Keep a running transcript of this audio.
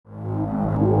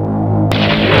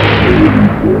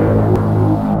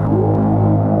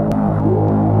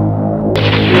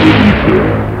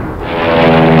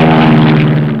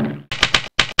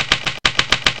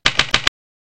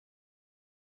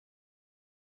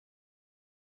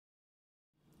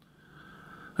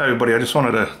Hi everybody, I just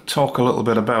wanted to talk a little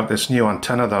bit about this new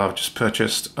antenna that I've just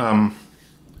purchased.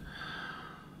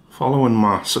 Following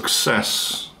my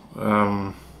success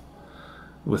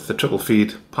with the triple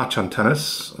feed patch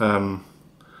antennas,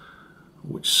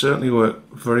 which certainly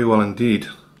work very well indeed,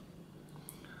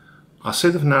 I see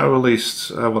they've now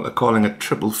released what they're calling a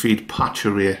triple feed patch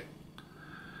array.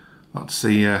 That's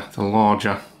the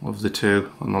larger of the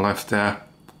two on the left there,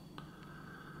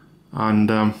 and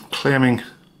claiming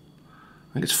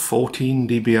I think it's 14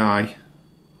 dBi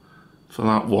for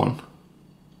that one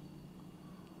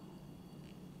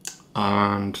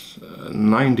and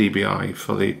 9 dBi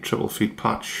for the triple feed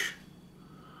patch.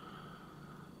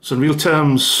 So in real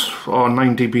terms,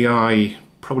 9 dBi,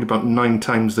 probably about 9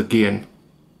 times the gain,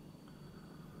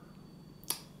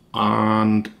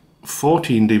 and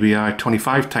 14 dBi,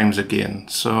 25 times the gain.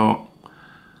 So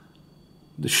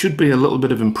there should be a little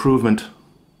bit of improvement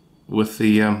with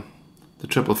the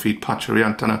triple feed patch array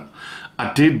antenna.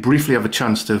 I did briefly have a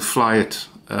chance to fly it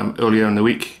earlier in the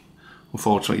week.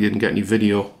 Unfortunately, didn't get any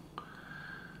video,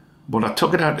 but I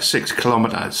took it out to 6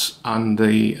 kilometers, and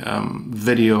the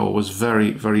video was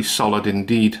very, very solid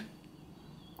indeed.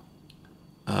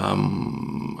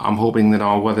 I'm hoping that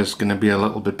our weather's going to be a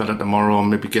little bit better tomorrow, and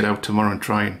maybe get out tomorrow and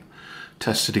try and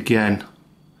test it again,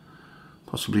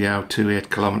 possibly out to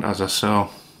 8 kilometers or so.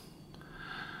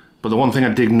 But the one thing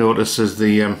I did notice is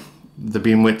the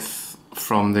beam width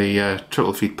from the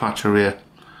triple feed patch array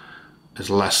is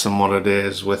less than what it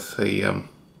is with the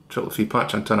triple feed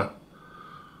patch antenna.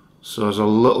 So there's a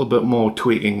little bit more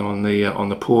tweaking on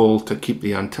the pole to keep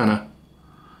the antenna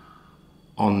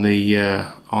on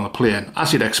the plane,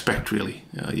 as you'd expect really.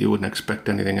 You wouldn't expect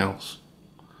anything else.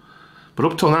 But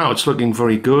up till now it's looking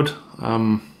very good.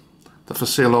 They're for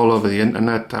sale all over the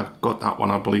internet. I got that one,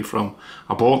 I believe,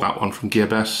 I bought that one from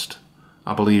GearBest.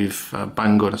 I believe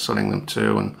Banggood are selling them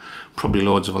too, and probably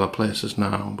loads of other places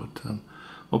now. But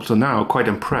up to now, quite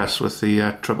impressed with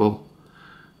the triple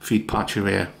feed patch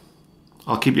array.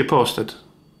 I'll keep you posted.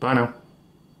 Bye now.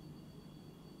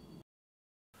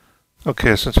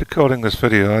 Okay, since recording this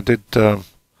video, I did have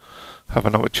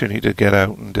an opportunity to get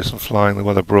out and do some flying. The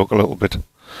weather broke a little bit.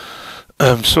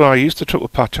 So I used the triple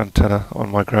patch antenna on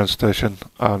my ground station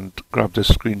and grabbed a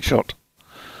screenshot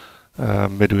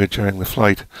midway during the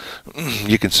flight.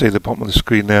 You can see the bottom of the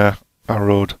screen there. I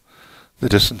rode the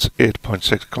distance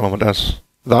 8.6 kilometers.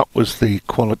 That was the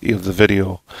quality of the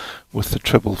video with the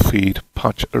triple feed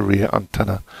patch array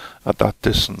antenna at that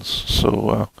distance.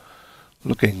 So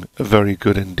looking very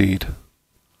good indeed.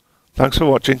 Thanks for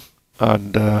watching,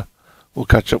 and we'll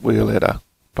catch up with you later.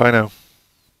 Bye now.